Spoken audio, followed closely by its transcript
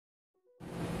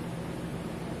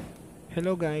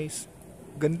Hello guys!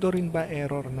 Ganito rin ba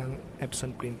error ng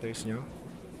Epson printers nyo?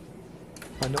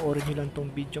 Panoorin nyo lang tong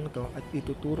video to at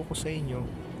ituturo ko sa inyo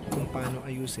kung paano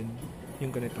ayusin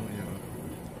yung ganitong error.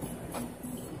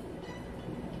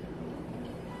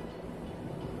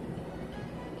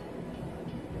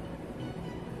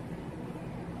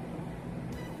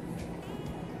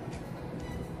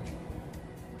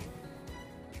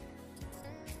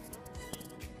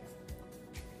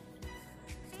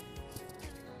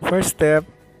 First step,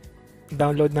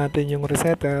 download natin yung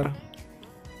resetter.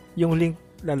 Yung link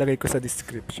lalagay ko sa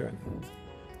description.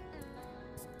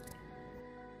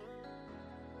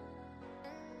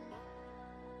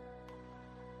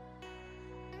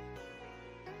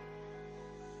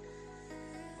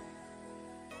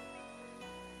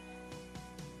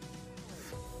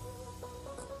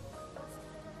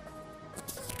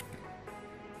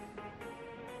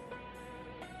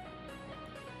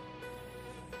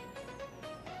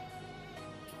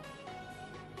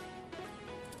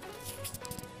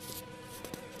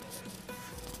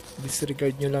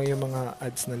 Disregard nyo lang yung mga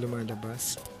ads na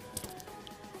lumalabas.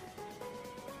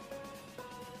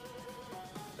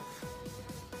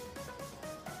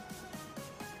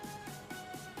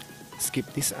 Skip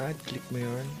this ad, click mo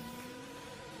yun.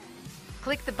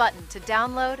 Click the button to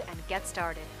download and get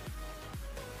started.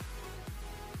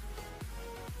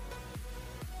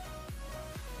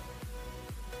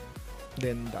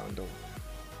 Then download.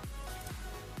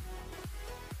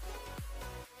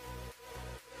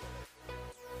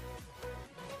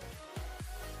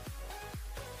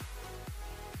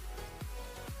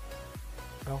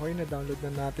 Okay, na-download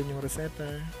na natin yung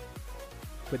resetter.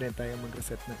 Pwede tayong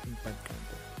mag-reset ng Inkpad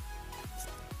counter.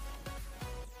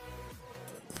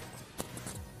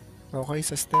 Okay,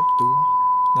 sa step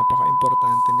 2,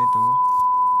 napaka-importante nito.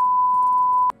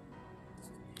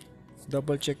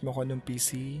 Double check mo kung anong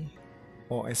PC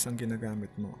OS ang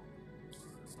ginagamit mo.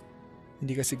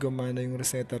 Hindi kasi gumana yung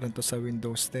resetter nito sa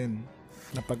Windows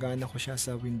 10. Napagana ko siya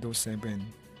sa Windows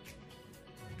 7.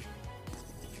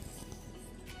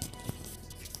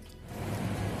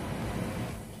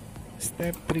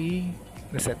 Step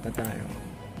 3, reset na tayo.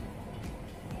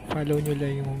 Follow nyo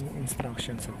lang yung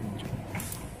instructions sa video.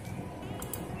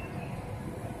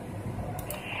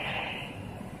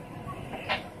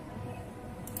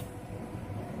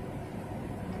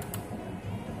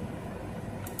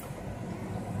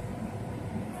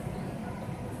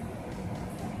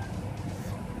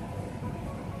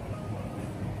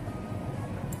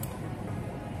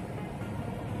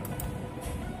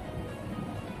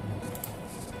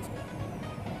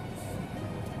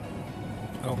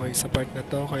 Okay, sa part na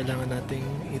to, kailangan nating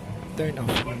i-turn off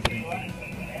yung printer.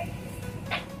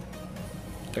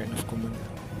 Turn off ko muna.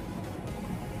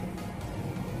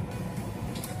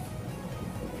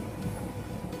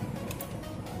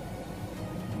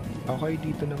 Okay,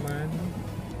 dito naman,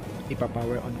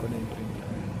 ipa-power on ko na yung printer.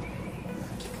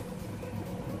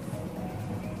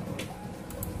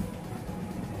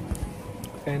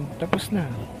 And tapos na.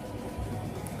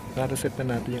 Na-reset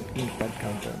na natin yung Inkpad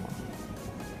counter mo.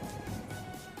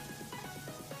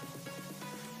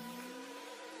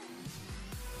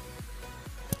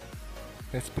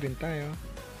 Let's print tayo.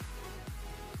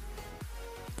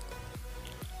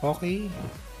 Okay.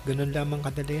 Ganun lamang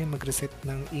kadali mag-reset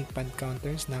ng Inkpad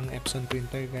counters ng Epson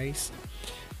printer, guys.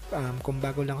 Kung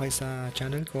bago lang kayo sa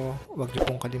channel ko, huwag niyo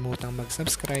pong kalimutang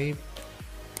mag-subscribe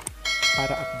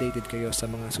para updated kayo sa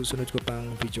mga susunod ko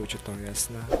pang video tutorials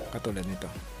na katulad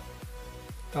nito.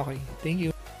 Okay. Thank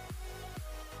you.